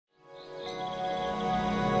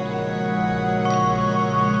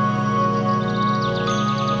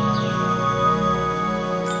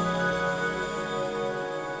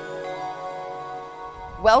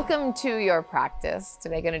welcome to your practice.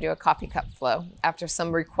 Today, going to do a coffee cup flow after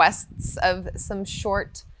some requests of some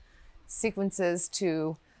short sequences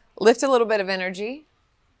to lift a little bit of energy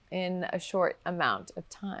in a short amount of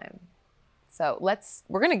time. So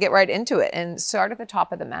we're going to get right into it and start at the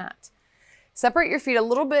top of the mat. Separate your feet a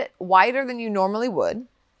little bit wider than you normally would.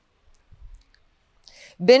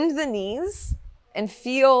 Bend the knees and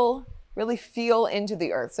really feel into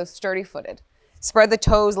the earth, so sturdy footed. Spread the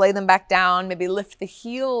toes, lay them back down, maybe lift the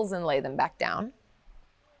heels and lay them back down.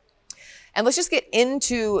 And let's just get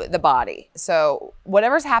into the body. So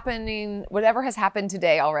whatever has happened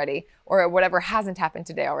today already, or whatever hasn't happened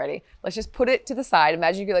today already, let's just put it to the side.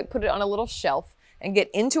 Imagine you could put it on a little shelf and get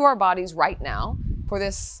into our bodies right now for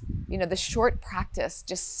this, this short practice.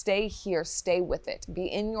 Just stay here, stay with it. Be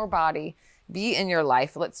in your body, be in your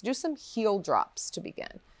life. Let's do some heel drops to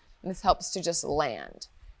begin. And this helps to just land.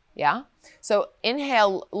 Yeah? So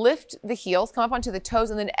inhale, lift the heels, come up onto the toes,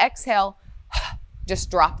 and then exhale,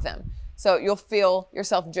 just drop them. So you'll feel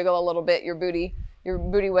yourself jiggle a little bit, your booty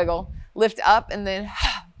wiggle. Lift up and then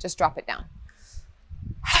just drop it down.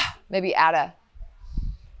 Maybe add a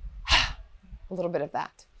little bit of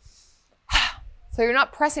that. So you're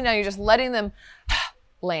not pressing down, you're just letting them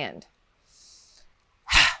land.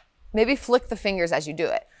 Maybe flick the fingers as you do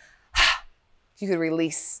it. You could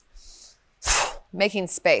release. Making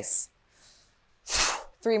space.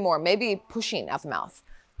 3 more, maybe pushing out the mouth.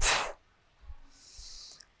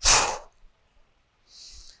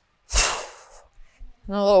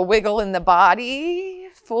 And a little wiggle in the body,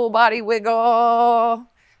 full body wiggle.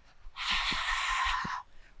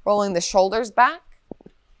 Rolling the shoulders back.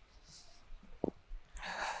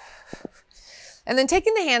 And then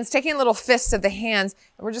taking the hands, taking little fists of the hands,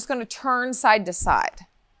 and we're just going to turn side to side.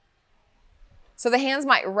 So the hands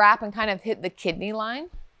might wrap and kind of hit the kidney line.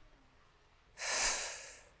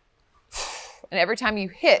 And every time you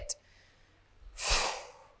hit,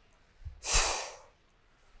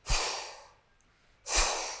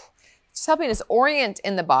 it's helping us orient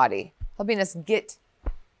in the body, helping us get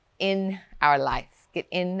in our life, get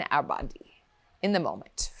in our body, in the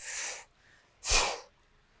moment.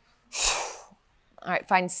 All right,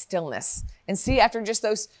 find stillness. And see, after just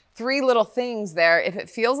those 3 little things there, if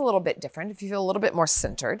it feels a little bit different, if you feel a little bit more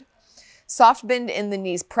centered. Soft bend in the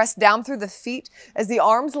knees, press down through the feet as the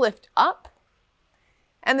arms lift up.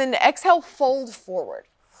 And then exhale, fold forward.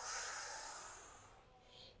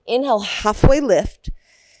 Inhale, halfway lift.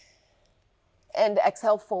 And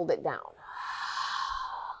exhale, fold it down.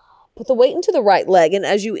 Put the weight into the right leg. And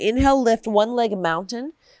as you inhale, lift one leg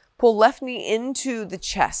mountain. Pull left knee into the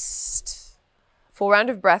chest. Full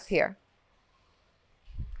round of breath here.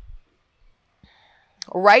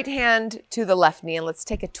 Right hand to the left knee, and let's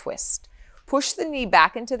take a twist. Push the knee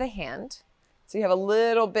back into the hand. So you have a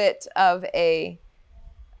little bit of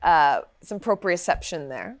some proprioception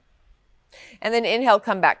there. And then inhale,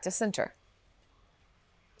 come back to center.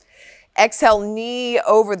 Exhale, knee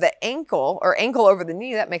over the ankle, or ankle over the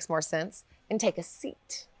knee, that makes more sense, and take a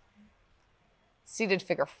seat. Seated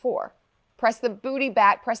figure 4. Press the booty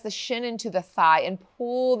back, press the shin into the thigh, and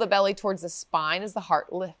pull the belly towards the spine as the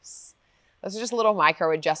heart lifts. Those are just little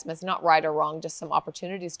micro adjustments, not right or wrong, just some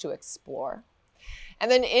opportunities to explore. And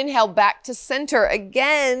then inhale back to center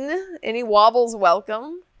again. Any wobbles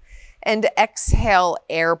welcome. And exhale,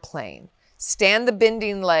 airplane. Bend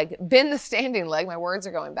the standing leg. My words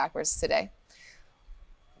are going backwards today.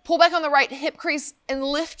 Pull back on the right hip crease and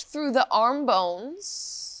lift through the arm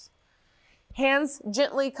bones. Hands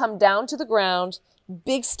gently come down to the ground.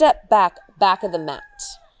 Big step back of the mat.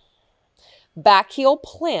 Back heel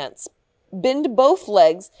plants. Bend both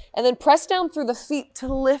legs and then press down through the feet to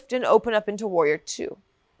lift and open up into warrior 2.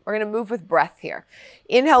 We're going to move with breath here.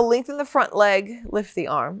 Inhale, lengthen the front leg, lift the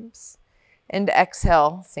arms, and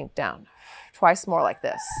exhale, sink down. Twice more like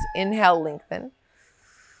this. Inhale, lengthen.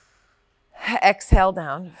 Exhale,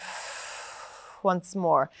 down. Once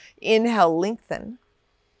more. Inhale, lengthen.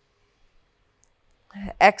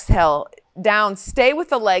 Exhale, down. Stay with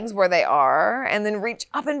the legs where they are, and then reach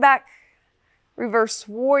up and back. Reverse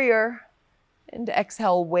warrior. And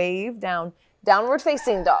exhale, wave down. Downward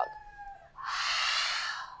facing dog.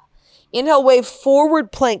 Inhale, wave,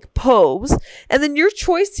 forward plank pose. And then your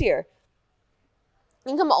choice here.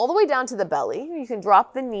 You can come all the way down to the belly. You can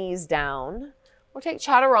drop the knees down. Or take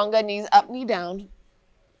chaturanga, knees up, knee down.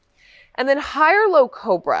 And then higher low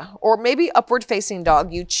cobra, or maybe upward facing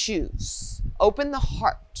dog, you choose. Open the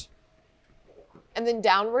heart. And then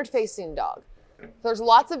downward facing dog. There's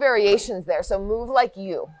lots of variations there, so move like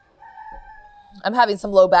you. I'm having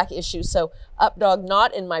some low back issues, so up dog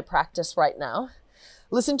not in my practice right now.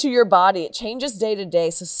 Listen to your body. It changes day to day,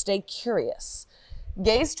 so stay curious.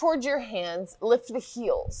 Gaze towards your hands, lift the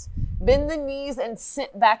heels. Bend the knees and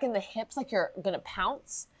sit back in the hips like you're gonna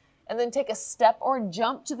pounce. And then take a step or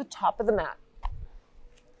jump to the top of the mat.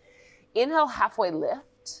 Inhale, halfway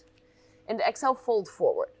lift. And exhale, fold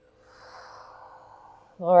forward.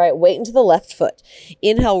 All right, weight into the left foot.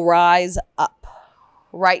 Inhale, rise up.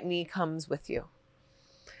 Right knee comes with you.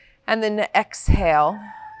 And then exhale,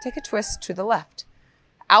 take a twist to the left.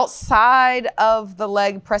 Outside of the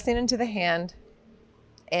leg, pressing into the hand,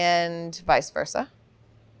 and vice versa.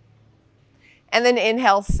 And then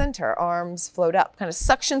inhale, center, arms float up, kind of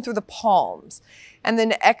suction through the palms. And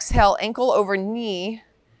then exhale, ankle over knee,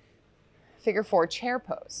 figure four, chair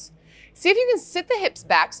pose. See if you can sit the hips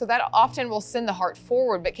back, so that often will send the heart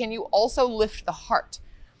forward, but can you also lift the heart?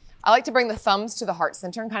 I like to bring the thumbs to the heart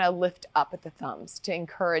center and kind of lift up at the thumbs to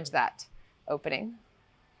encourage that opening.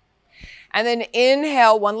 And then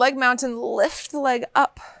inhale, one leg mountain, lift the leg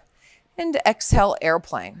up, and exhale,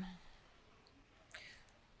 airplane.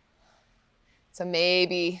 So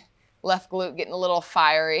maybe left glute getting a little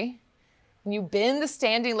fiery. And you bend the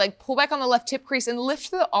standing leg, pull back on the left hip crease, and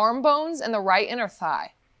lift the arm bones and the right inner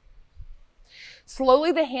thigh.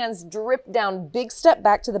 Slowly the hands drip down, big step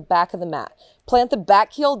back to the back of the mat. Plant the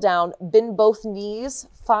back heel down, bend both knees,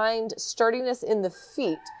 find sturdiness in the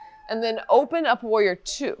feet, and then open up warrior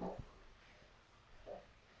two.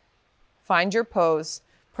 Find your pose,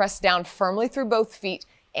 press down firmly through both feet,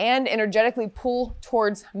 and energetically pull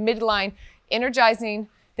towards midline, energizing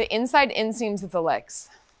the inside inseams of the legs.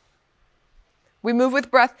 We move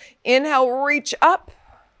with breath. Inhale, reach up,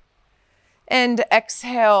 and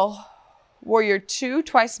exhale, warrior two,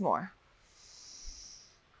 twice more.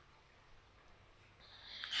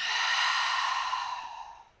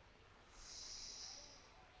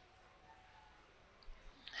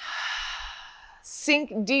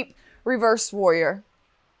 Sink deep, reverse warrior.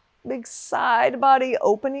 Big side body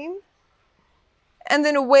opening. And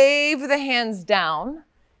then wave the hands down.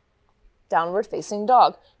 Downward facing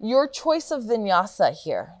dog. Your choice of vinyasa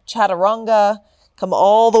here. Chaturanga, come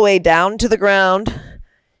all the way down to the ground.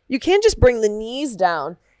 You can just bring the knees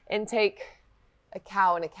down and take a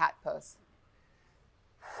cow and a cat pose.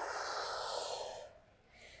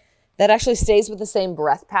 That actually stays with the same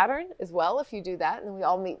breath pattern as well if you do that, and then we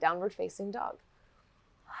all meet downward facing dog.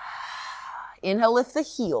 Inhale, lift the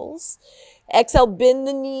heels. Exhale, bend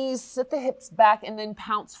the knees, sit the hips back, and then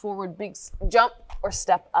pounce forward, big jump or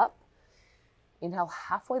step up. Inhale,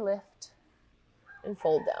 halfway lift, and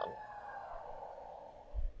fold down.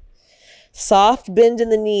 Soft bend in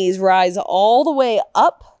the knees, rise all the way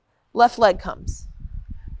up, left leg comes.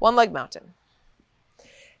 One leg mountain.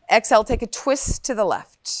 Exhale, take a twist to the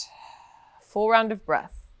left. Full round of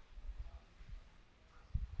breath.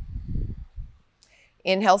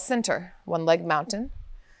 Inhale, center, one leg mountain.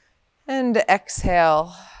 And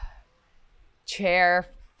exhale, chair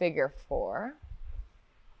figure four.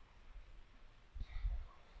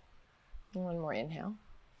 One more inhale.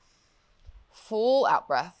 Full out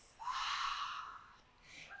breath.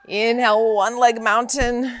 Inhale, one leg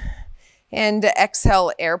mountain, and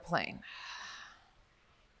exhale, airplane.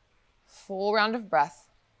 Full round of breath.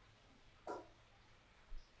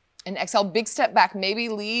 And exhale, big step back, maybe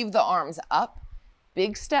leave the arms up.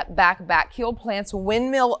 Big step back, back heel plants,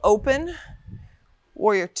 windmill open,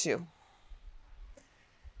 warrior two.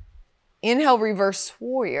 Inhale, reverse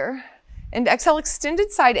warrior, and exhale,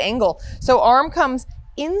 extended side angle. So arm comes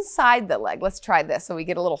inside the leg. Let's try this so we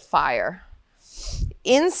get a little fire.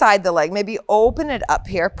 Inside the leg, maybe open it up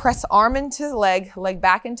here. Press arm into the leg, leg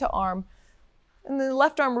back into arm. And then the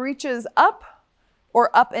left arm reaches up or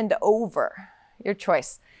up and over. Your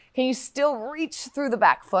choice. Can you still reach through the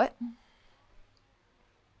back foot?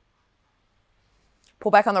 Pull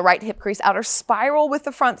back on the right hip crease, outer spiral with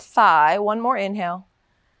the front thigh. One more inhale.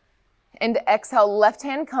 And exhale, left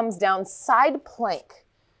hand comes down, side plank.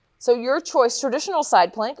 So your choice, traditional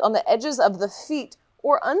side plank on the edges of the feet,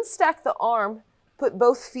 or unstack the arm, put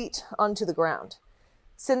both feet onto the ground.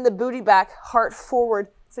 Send the booty back, heart forward,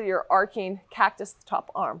 so you're arcing cactus the top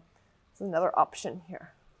arm. It's another option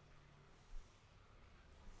here.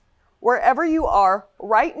 Wherever you are,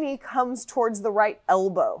 right knee comes towards the right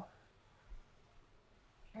elbow.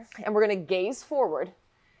 And we're going to gaze forward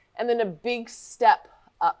and then a big step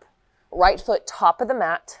up. Right foot top of the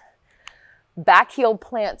mat. Back heel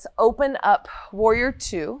plants, open up, warrior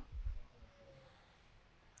two.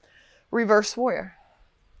 Reverse warrior.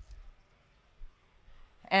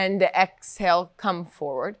 And exhale, come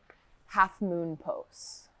forward. Half moon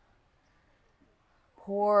pose.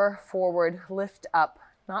 Pour forward, lift up.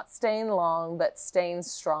 Not staying long, but staying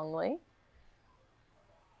strongly.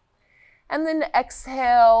 And then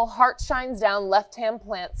exhale, heart shines down, left hand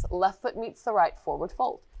plants, left foot meets the right, forward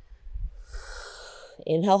fold.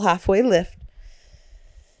 Inhale, halfway lift.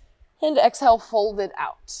 And exhale, fold it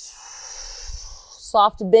out.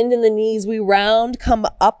 Soft bend in the knees. We round, come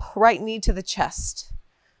up, right knee to the chest.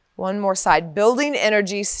 One more side. Building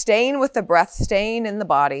energy, staying with the breath, staying in the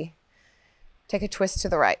body. Take a twist to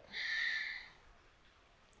the right.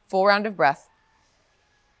 Full round of breath.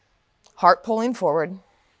 Heart pulling forward.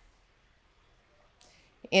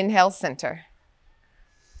 Inhale, center.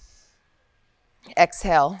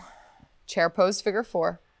 Exhale, chair pose, figure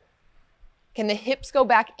 4. Can the hips go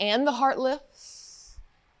back and the heart lifts?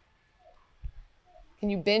 Can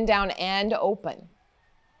you bend down and open?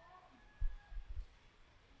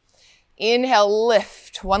 Inhale,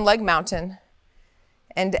 lift, one leg mountain.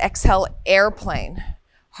 And exhale, airplane.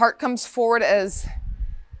 Heart comes forward as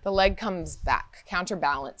the leg comes back.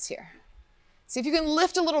 Counterbalance here. See if you can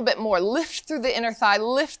lift a little bit more. Lift through the inner thigh,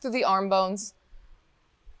 lift through the arm bones.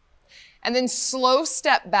 And then slow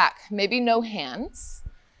step back, maybe no hands.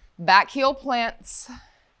 Back heel plants,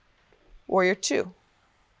 warrior 2.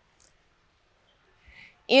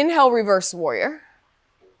 Inhale, reverse warrior.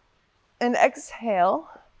 And exhale,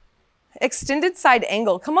 extended side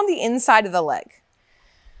angle. Come on the inside of the leg.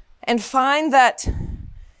 And find that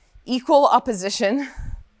equal opposition,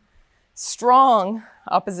 strong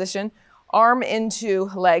opposition, arm into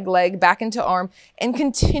leg, leg back into arm, and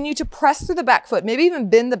continue to press through the back foot. Maybe even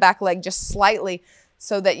bend the back leg just slightly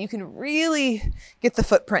so that you can really get the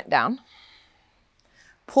footprint down.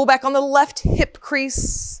 Pull back on the left hip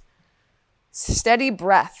crease. Steady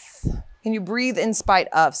breath. Can you breathe in spite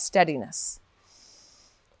of steadiness?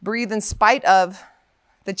 Breathe in spite of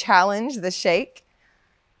the challenge, the shake.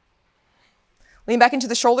 Lean back into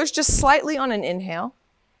the shoulders just slightly on an inhale.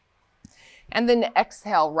 And then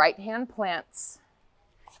exhale, right hand plants.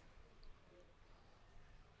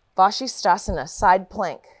 Vashisthasana, side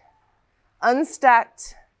plank.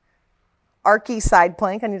 Unstacked, archy side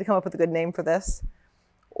plank. I need to come up with a good name for this.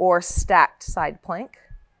 Or stacked side plank.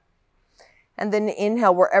 And then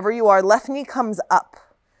inhale, wherever you are, left knee comes up.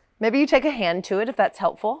 Maybe you take a hand to it if that's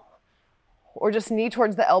helpful. Or just knee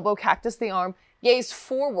towards the elbow, cactus the arm, gaze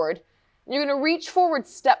forward. You're gonna reach forward,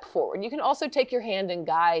 step forward. You can also take your hand and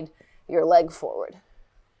guide your leg forward.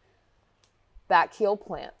 Back heel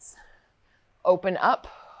plants. Open up,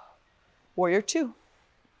 warrior 2.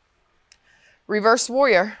 Reverse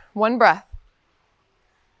warrior, one breath.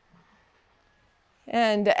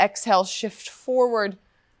 And exhale, shift forward.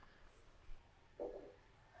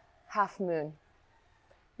 Half moon.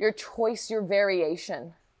 Your choice, your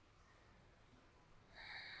variation.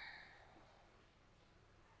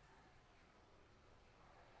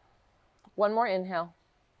 One more inhale.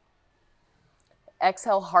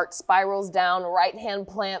 Exhale, heart spirals down, right hand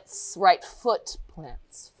plants, right foot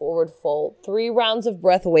plants, forward fold. 3 rounds of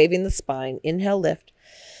breath, waving the spine. Inhale, lift.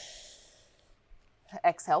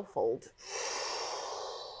 Exhale, fold.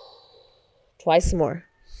 Twice more.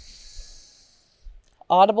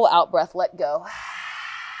 Audible out breath, let go.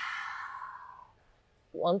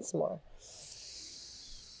 Once more.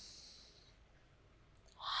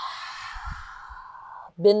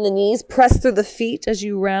 Bend the knees, press through the feet as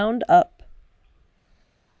you round up.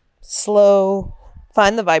 Slow,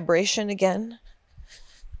 find the vibration again.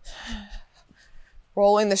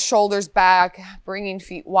 Rolling the shoulders back, bringing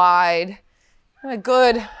feet wide. A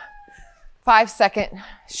good 5-second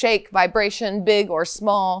shake, vibration, big or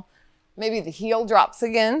small. Maybe the heel drops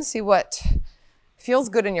again. See what feels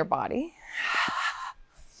good in your body.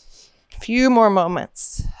 A few more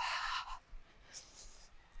moments.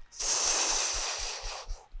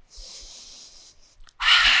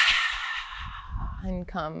 And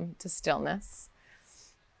come to stillness.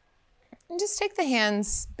 And just take the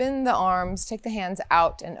hands, bend the arms, take the hands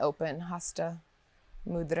out and open, Hasta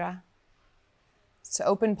Mudra. So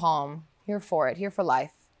open palm, here for it, here for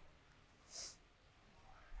life.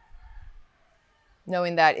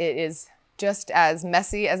 Knowing that it is just as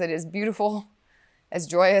messy as it is beautiful, as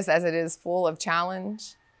joyous as it is full of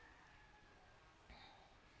challenge.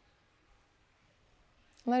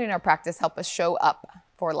 Letting our practice help us show up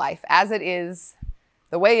for life as it is,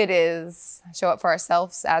 the way it is, show up for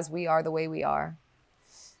ourselves as we are, the way we are.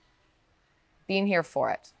 Being here for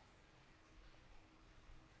it.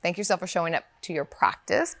 Thank yourself for showing up to your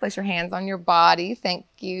practice. Place your hands on your body. Thank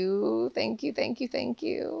you, thank you, thank you, thank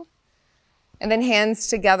you. And then hands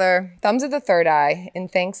together, thumbs of the third eye in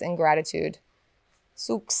thanks and gratitude.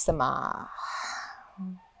 Suksma.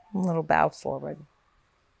 A little bow forward.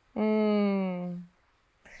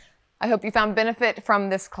 I hope you found benefit from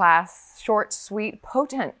this class. Short, sweet,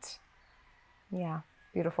 potent. Yeah,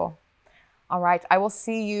 beautiful. All right, I will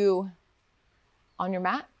see you on your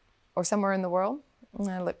mat or somewhere in the world.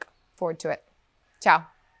 I look forward to it. Ciao.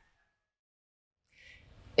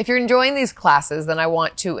 If you're enjoying these classes, then I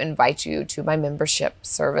want to invite you to my membership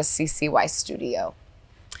service, CCY Studio.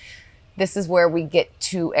 This is where we get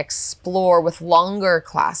to explore with longer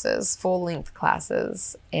classes, full-length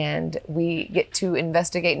classes, and we get to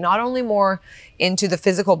investigate not only more into the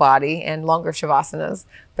physical body and longer shavasanas,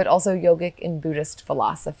 but also yogic and Buddhist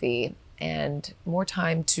philosophy, and more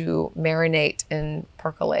time to marinate and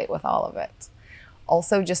percolate with all of it.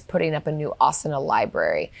 Also just putting up a new asana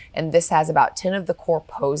library, and this has about 10 of the core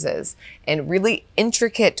poses and really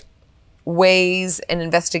intricate ways and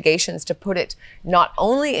investigations to put it not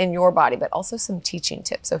only in your body, but also some teaching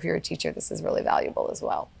tips. So if you're a teacher, this is really valuable as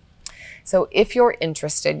well. So if you're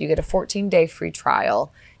interested, you get a 14-day free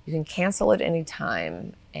trial. You can cancel at any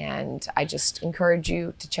time, and I just encourage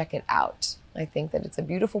you to check it out. I think that it's a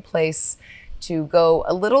beautiful place to go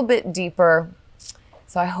a little bit deeper.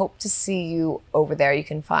 So I hope to see you over there. You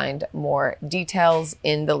can find more details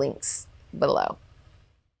in the links below.